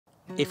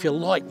if you're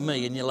like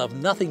me and you love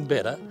nothing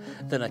better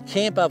than a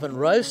camp oven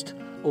roast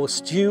or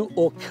stew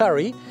or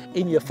curry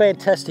in your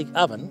fantastic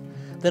oven,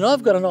 then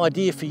I've got an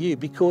idea for you,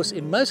 because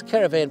in most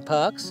caravan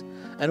parks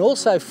and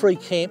also free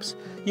camps,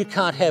 you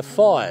can't have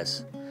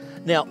fires.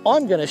 Now,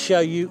 I'm going to show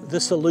you the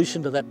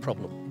solution to that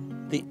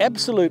problem. The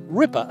absolute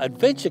ripper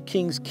Adventure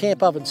King's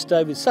camp oven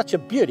stove is such a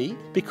beauty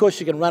because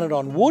you can run it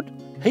on wood,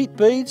 heat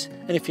beads,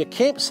 and if you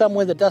camp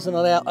somewhere that doesn't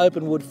allow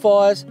open wood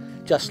fires,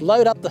 just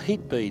load up the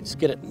heat beads,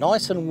 get it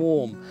nice and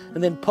warm,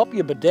 and then pop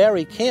your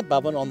Bedourie camp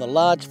oven on the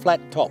large flat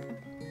top.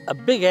 A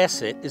big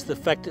asset is the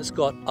fact it's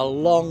got a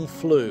long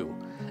flue,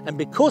 and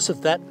because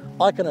of that,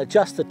 I can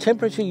adjust the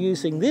temperature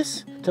using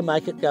this to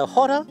make it go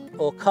hotter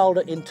or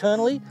colder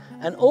internally,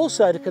 and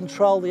also to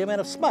control the amount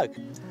of smoke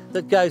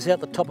that goes out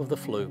the top of the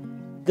flue.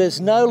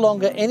 There's no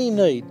longer any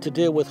need to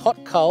deal with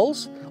hot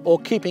coals or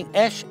keeping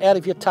ash out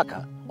of your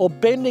tucker, or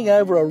bending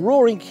over a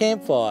roaring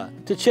campfire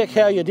to check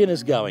how your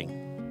dinner's going.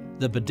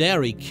 The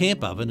Bedourie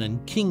camp oven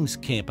and King's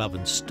camp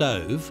oven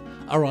stove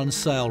are on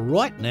sale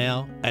right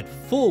now at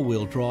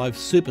 4-Wheel Drive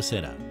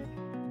Supacentre.